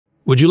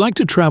Would you like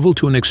to travel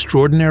to an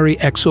extraordinary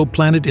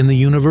exoplanet in the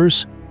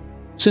universe?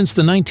 Since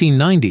the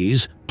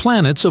 1990s,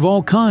 planets of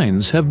all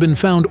kinds have been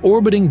found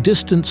orbiting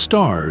distant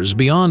stars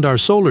beyond our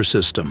solar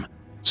system.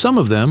 Some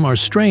of them are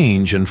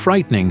strange and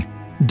frightening,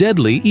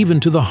 deadly even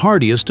to the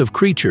hardiest of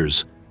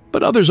creatures.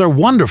 But others are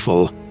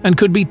wonderful and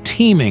could be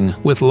teeming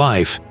with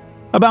life.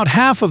 About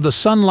half of the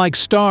sun-like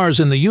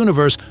stars in the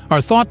universe are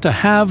thought to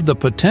have the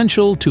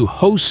potential to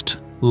host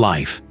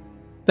life.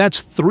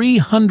 That's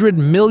 300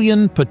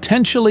 million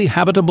potentially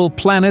habitable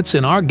planets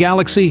in our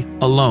galaxy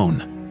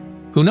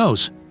alone. Who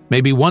knows,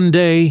 maybe one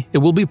day it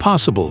will be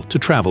possible to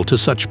travel to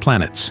such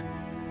planets.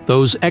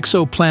 Those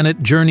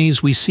exoplanet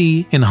journeys we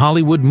see in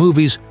Hollywood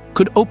movies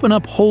could open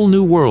up whole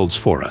new worlds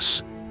for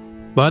us.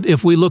 But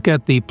if we look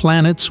at the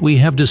planets we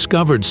have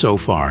discovered so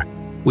far,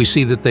 we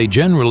see that they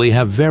generally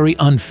have very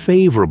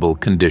unfavorable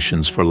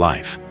conditions for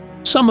life.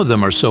 Some of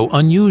them are so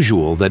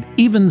unusual that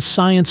even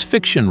science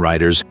fiction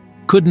writers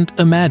couldn't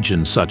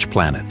imagine such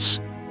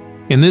planets.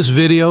 In this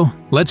video,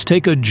 let's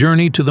take a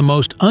journey to the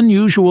most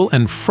unusual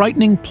and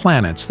frightening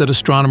planets that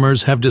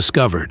astronomers have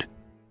discovered.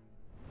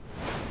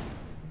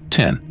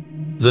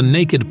 10. The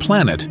Naked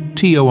Planet,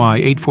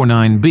 TOI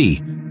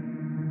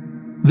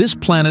 849b. This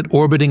planet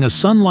orbiting a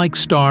sun-like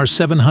star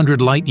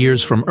 700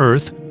 light-years from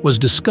Earth was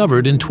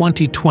discovered in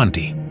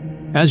 2020.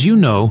 As you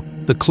know,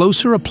 the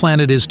closer a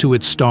planet is to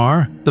its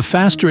star, the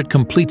faster it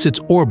completes its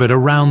orbit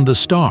around the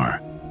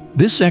star.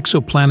 This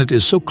exoplanet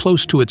is so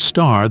close to its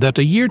star that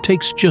a year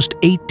takes just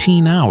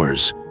 18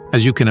 hours.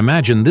 As you can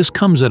imagine, this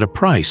comes at a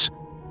price: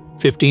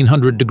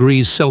 1,500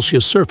 degrees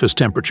Celsius surface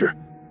temperature.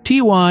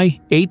 TOI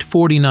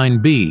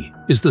 849b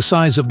is the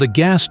size of the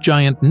gas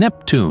giant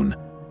Neptune,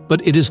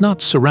 but it is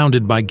not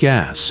surrounded by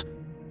gas.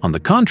 On the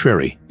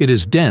contrary, it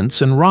is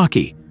dense and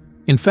rocky.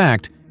 In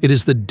fact, it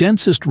is the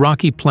densest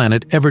rocky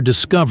planet ever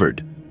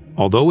discovered.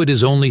 Although it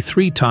is only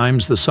 3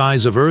 times the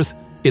size of Earth,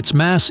 its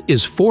mass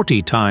is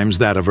 40 times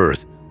that of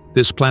Earth.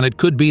 This planet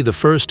could be the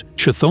first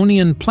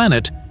Chthonian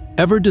planet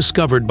ever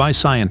discovered by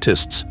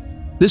scientists.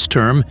 This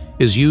term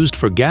is used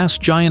for gas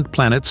giant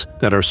planets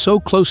that are so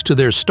close to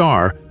their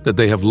star that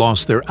they have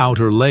lost their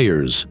outer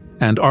layers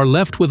and are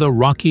left with a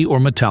rocky or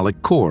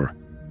metallic core.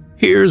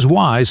 Here's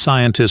why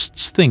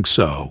scientists think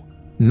so.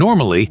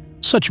 Normally,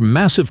 such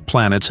massive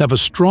planets have a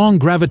strong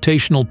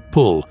gravitational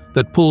pull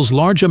that pulls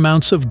large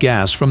amounts of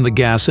gas from the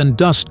gas and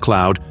dust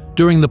cloud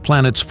during the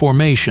planet's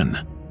formation.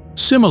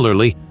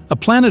 Similarly, a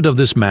planet of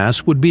this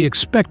mass would be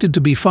expected to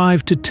be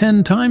 5 to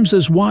 10 times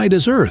as wide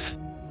as Earth.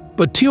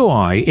 But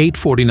TOI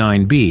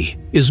 849b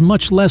is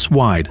much less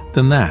wide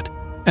than that,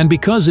 and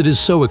because it is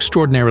so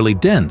extraordinarily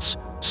dense,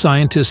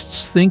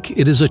 scientists think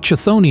it is a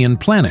Chthonian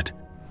planet.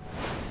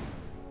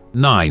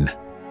 9.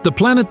 The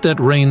planet that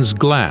rains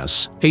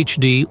glass,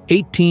 HD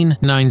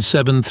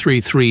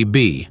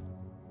 189733b.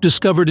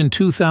 Discovered in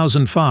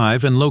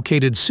 2005 and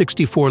located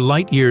 64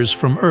 light-years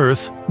from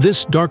Earth,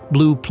 this dark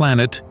blue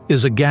planet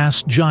is a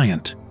gas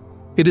giant.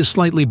 It is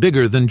slightly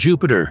bigger than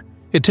Jupiter.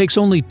 It takes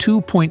only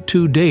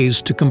 2.2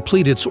 days to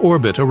complete its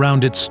orbit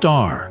around its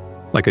star.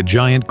 Like a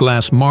giant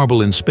glass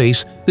marble in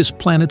space, this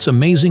planet's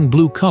amazing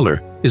blue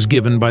color is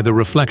given by the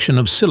reflection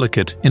of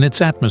silicate in its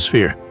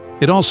atmosphere.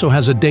 It also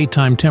has a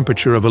daytime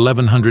temperature of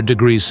 1100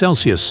 degrees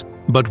Celsius,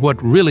 but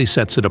what really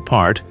sets it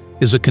apart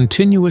is a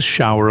continuous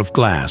shower of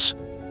glass.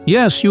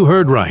 Yes, you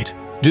heard right.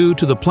 Due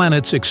to the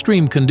planet's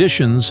extreme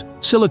conditions,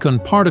 silicon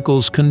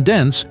particles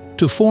condense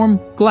to form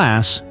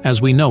glass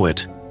as we know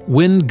it.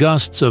 Wind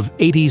gusts of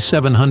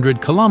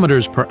 8,700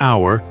 kilometers per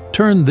hour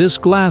turn this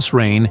glass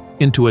rain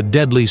into a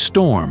deadly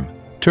storm,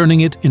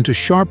 turning it into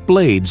sharp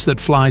blades that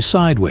fly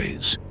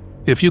sideways.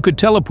 If you could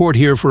teleport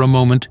here for a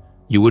moment,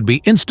 you would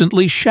be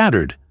instantly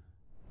shattered.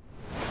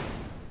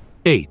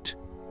 8.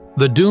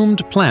 The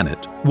Doomed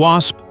Planet,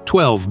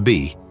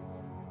 WASP-12b.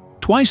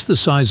 Twice the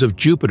size of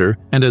Jupiter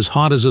and as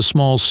hot as a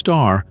small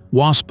star,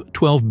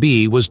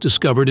 WASP-12b was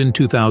discovered in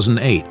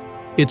 2008.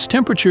 Its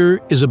temperature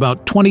is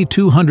about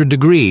 2,200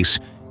 degrees,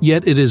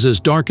 yet it is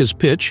as dark as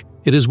pitch.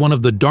 It is one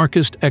of the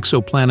darkest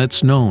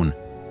exoplanets known.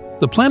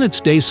 The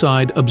planet's day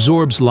side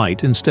absorbs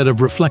light instead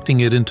of reflecting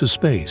it into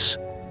space.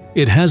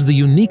 It has the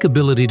unique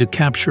ability to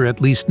capture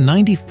at least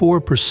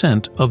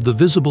 94% of the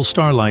visible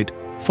starlight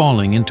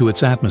falling into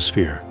its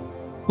atmosphere.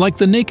 Like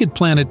the naked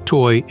planet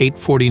TOI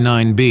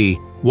 849b,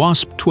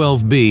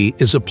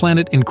 WASP-12b is a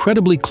planet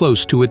incredibly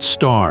close to its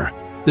star.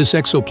 This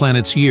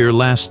exoplanet's year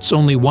lasts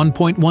only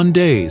 1.1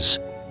 days.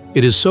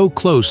 It is so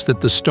close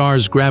that the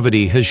star's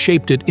gravity has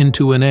shaped it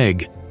into an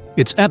egg.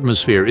 Its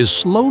atmosphere is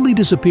slowly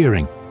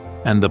disappearing,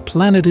 and the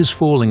planet is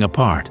falling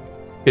apart.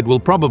 It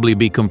will probably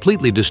be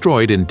completely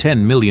destroyed in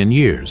 10 million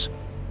years.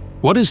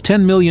 What is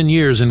 10 million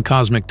years in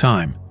cosmic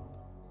time?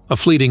 A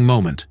fleeting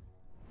moment.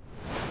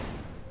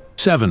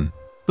 7.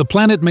 The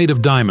planet made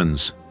of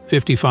diamonds,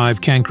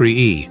 55 Cancri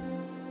E.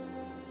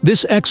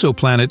 This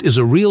exoplanet is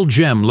a real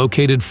gem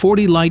located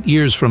 40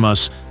 light-years from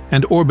us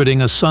and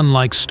orbiting a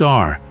sun-like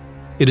star.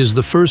 It is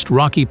the first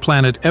rocky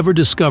planet ever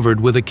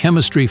discovered with a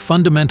chemistry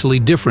fundamentally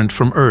different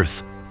from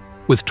Earth.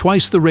 With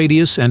twice the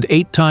radius and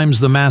 8 times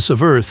the mass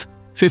of Earth,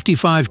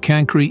 55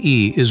 Cancri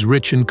E is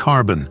rich in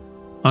carbon.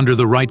 Under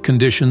the right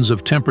conditions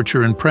of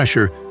temperature and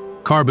pressure,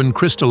 carbon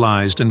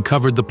crystallized and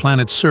covered the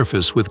planet's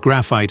surface with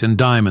graphite and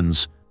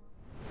diamonds.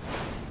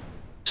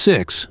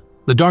 6.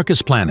 The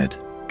darkest planet,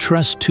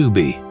 Tres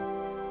 2b.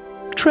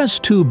 Tres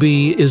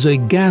 2b is a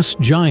gas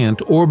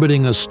giant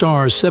orbiting a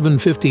star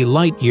 750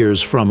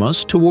 light-years from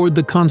us toward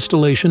the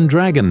constellation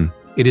Dragon.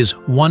 It is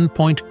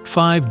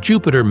 1.5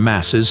 Jupiter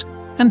masses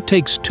and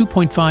takes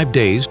 2.5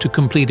 days to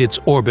complete its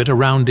orbit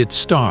around its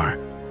star.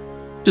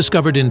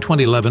 Discovered in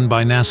 2011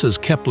 by NASA's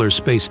Kepler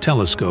Space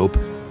Telescope,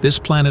 this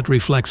planet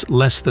reflects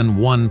less than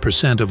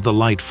 1% of the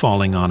light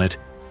falling on it.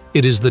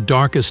 It is the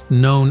darkest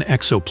known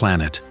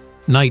exoplanet.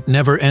 Night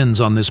never ends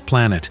on this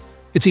planet.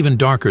 It's even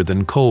darker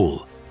than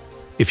coal.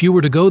 If you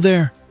were to go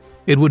there,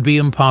 it would be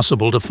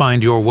impossible to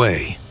find your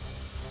way.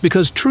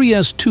 Because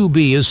Tres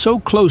 2b is so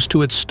close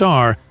to its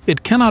star,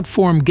 it cannot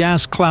form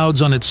gas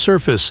clouds on its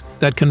surface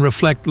that can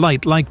reflect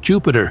light like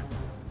Jupiter.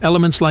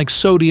 Elements like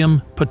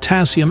sodium,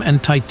 potassium,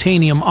 and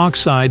titanium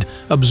oxide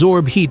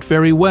absorb heat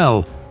very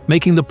well,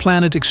 making the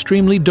planet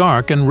extremely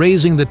dark and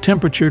raising the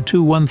temperature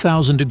to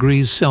 1000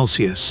 degrees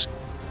Celsius.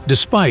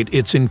 Despite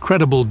its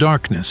incredible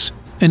darkness,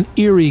 an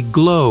eerie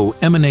glow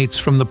emanates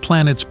from the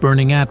planet's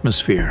burning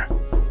atmosphere.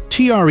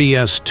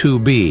 Tres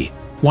 2b,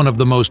 one of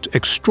the most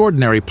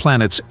extraordinary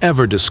planets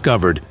ever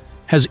discovered,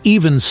 has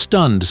even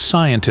stunned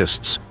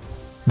scientists.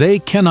 They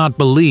cannot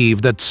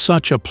believe that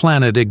such a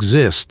planet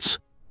exists.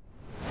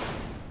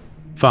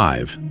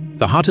 5.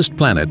 The hottest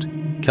planet,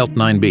 Kelt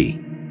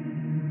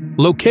 9b.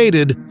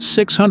 Located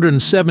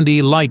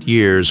 670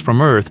 light-years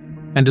from Earth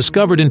and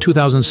discovered in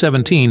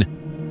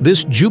 2017,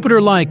 this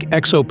Jupiter-like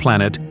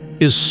exoplanet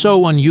is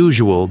so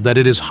unusual that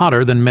it is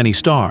hotter than many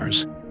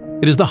stars.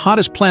 It is the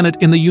hottest planet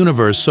in the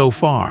universe so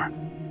far.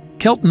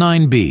 Kelt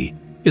 9b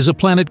is a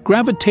planet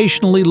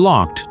gravitationally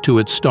locked to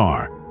its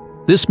star.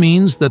 This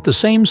means that the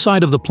same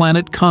side of the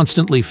planet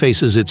constantly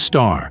faces its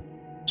star.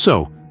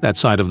 So, that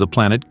side of the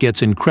planet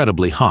gets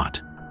incredibly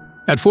hot.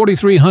 At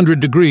 4,300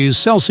 degrees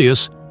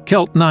Celsius,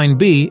 Kelt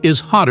 9b is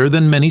hotter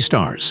than many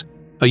stars.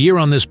 A year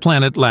on this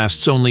planet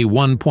lasts only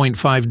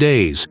 1.5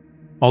 days.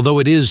 Although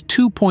it is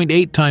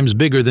 2.8 times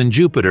bigger than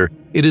Jupiter,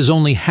 it is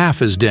only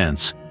half as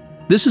dense.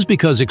 This is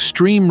because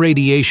extreme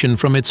radiation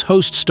from its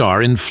host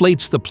star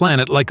inflates the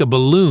planet like a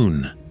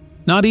balloon.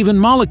 Not even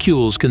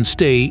molecules can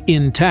stay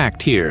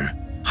intact here.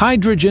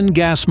 Hydrogen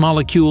gas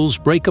molecules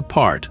break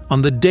apart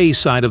on the day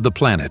side of the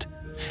planet,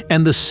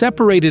 and the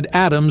separated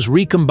atoms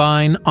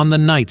recombine on the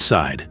night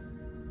side.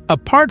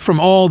 Apart from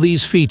all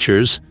these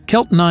features,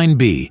 Kelt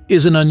 9b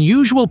is an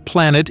unusual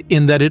planet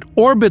in that it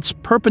orbits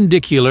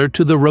perpendicular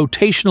to the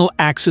rotational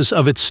axis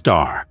of its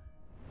star.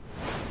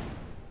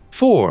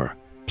 4.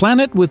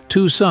 Planet with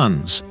two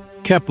suns,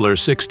 Kepler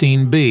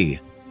 16b.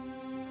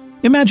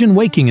 Imagine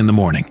waking in the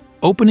morning,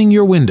 opening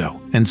your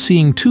window, and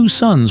seeing two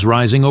suns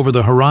rising over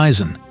the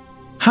horizon.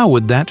 How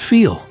would that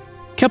feel?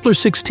 Kepler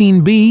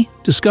 16b,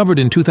 discovered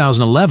in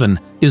 2011,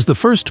 is the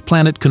first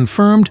planet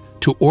confirmed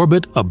to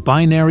orbit a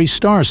binary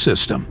star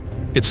system.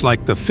 It's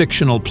like the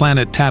fictional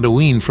planet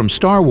Tatooine from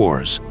Star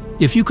Wars.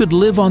 If you could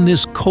live on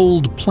this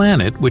cold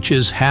planet, which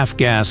is half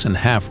gas and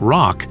half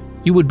rock,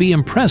 you would be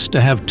impressed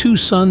to have two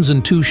suns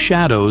and two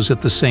shadows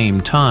at the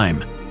same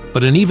time.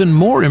 But an even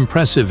more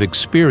impressive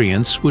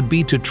experience would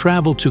be to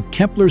travel to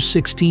Kepler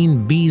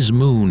 16b's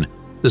moon.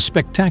 The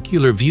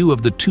spectacular view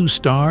of the two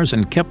stars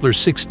and Kepler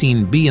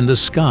 16b in the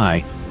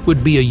sky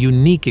would be a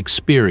unique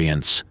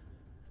experience.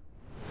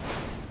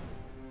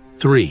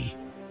 3.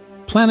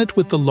 Planet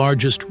with the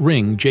largest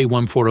ring,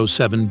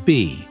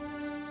 J1407b.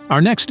 Our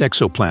next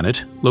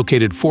exoplanet,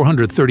 located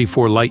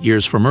 434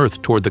 light-years from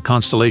Earth toward the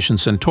constellation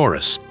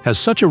Centaurus, has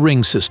such a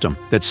ring system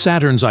that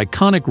Saturn's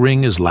iconic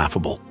ring is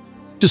laughable.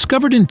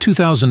 Discovered in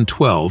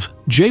 2012,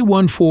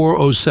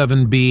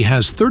 J1407b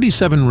has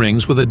 37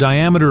 rings with a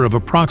diameter of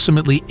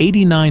approximately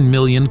 89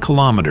 million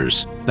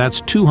kilometers. That's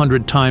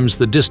 200 times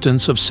the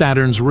distance of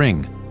Saturn's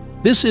ring.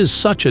 This is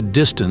such a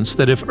distance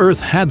that if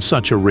Earth had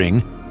such a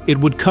ring, it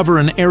would cover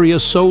an area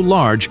so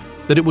large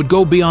that it would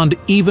go beyond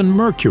even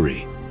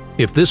Mercury.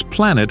 If this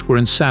planet were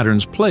in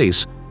Saturn's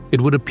place, it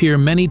would appear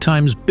many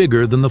times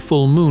bigger than the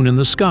full moon in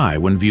the sky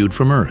when viewed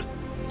from Earth.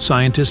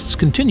 Scientists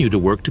continue to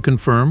work to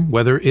confirm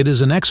whether it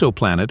is an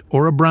exoplanet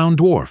or a brown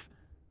dwarf.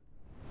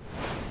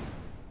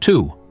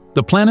 2.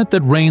 The planet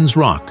that rains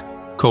rock,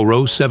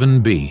 Kourou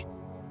 7b.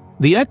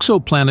 The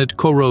exoplanet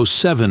Kourou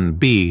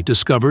 7b,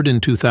 discovered in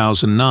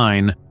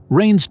 2009,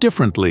 rains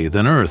differently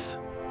than Earth.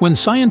 When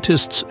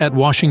scientists at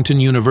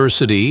Washington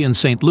University in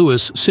St.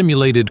 Louis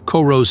simulated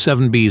Kourou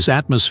 7b's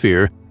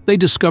atmosphere, they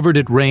discovered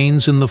it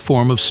rains in the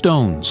form of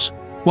stones.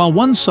 While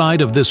one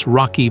side of this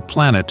rocky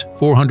planet,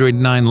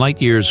 409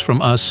 light-years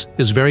from us,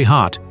 is very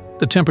hot,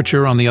 the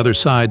temperature on the other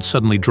side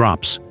suddenly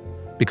drops.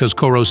 Because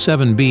Kourou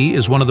 7b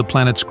is one of the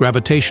planets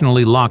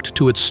gravitationally locked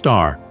to its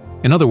star.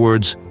 In other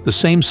words, the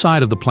same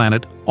side of the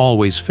planet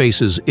always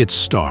faces its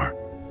star.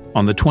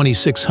 On the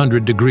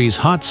 2600 degrees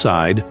hot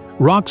side,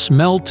 rocks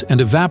melt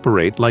and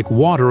evaporate like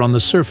water on the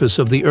surface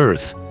of the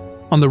Earth.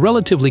 On the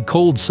relatively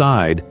cold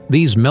side,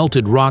 these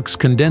melted rocks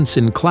condense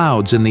in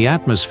clouds in the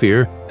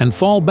atmosphere and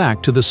fall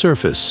back to the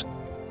surface.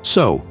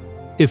 So,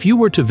 if you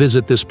were to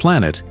visit this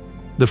planet,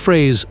 the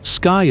phrase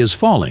 "sky is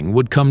falling"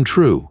 would come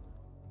true.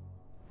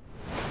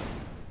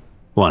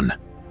 1.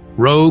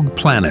 Rogue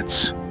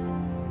planets.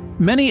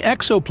 Many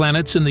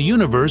exoplanets in the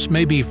universe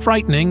may be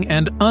frightening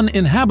and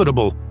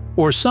uninhabitable,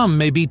 or some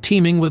may be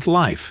teeming with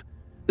life.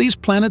 These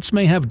planets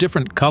may have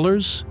different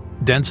colors,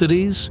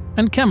 densities,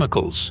 and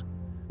chemicals.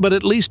 But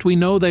at least we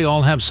know they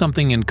all have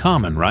something in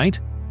common, right?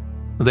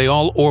 They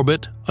all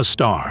orbit a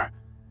star.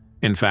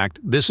 In fact,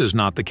 this is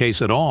not the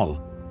case at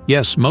all.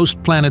 Yes,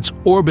 most planets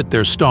orbit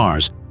their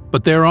stars,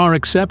 but there are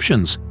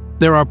exceptions.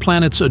 There are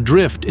planets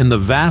adrift in the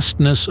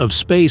vastness of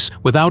space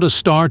without a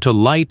star to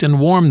light and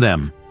warm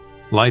them.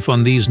 Life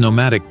on these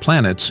nomadic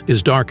planets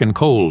is dark and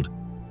cold.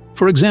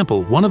 For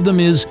example, one of them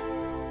is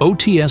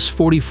OTS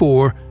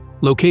 44,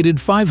 located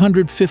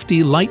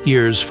 550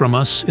 light-years from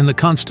us in the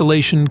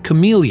constellation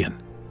Chameleon.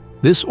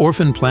 This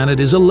orphan planet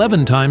is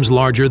 11 times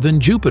larger than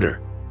Jupiter.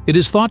 It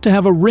is thought to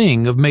have a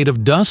ring made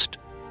of dust,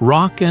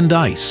 rock, and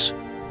ice.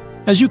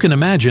 As you can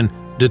imagine,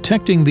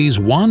 detecting these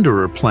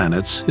wanderer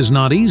planets is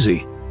not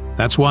easy.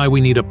 That's why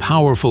we need a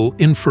powerful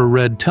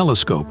infrared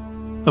telescope.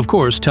 Of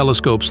course,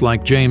 telescopes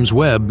like James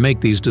Webb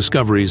make these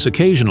discoveries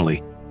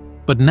occasionally.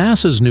 But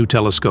NASA's new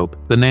telescope,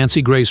 the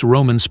Nancy Grace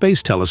Roman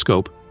Space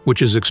Telescope,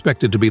 which is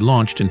expected to be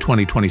launched in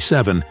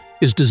 2027,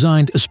 is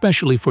designed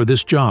especially for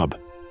this job.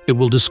 It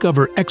will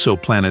discover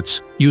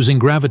exoplanets using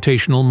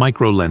gravitational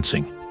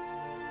microlensing.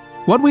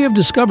 What we have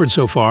discovered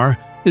so far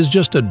is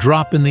just a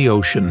drop in the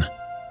ocean.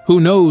 Who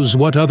knows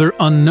what other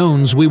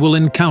unknowns we will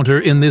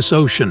encounter in this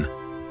ocean?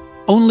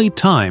 Only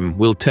time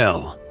will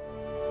tell.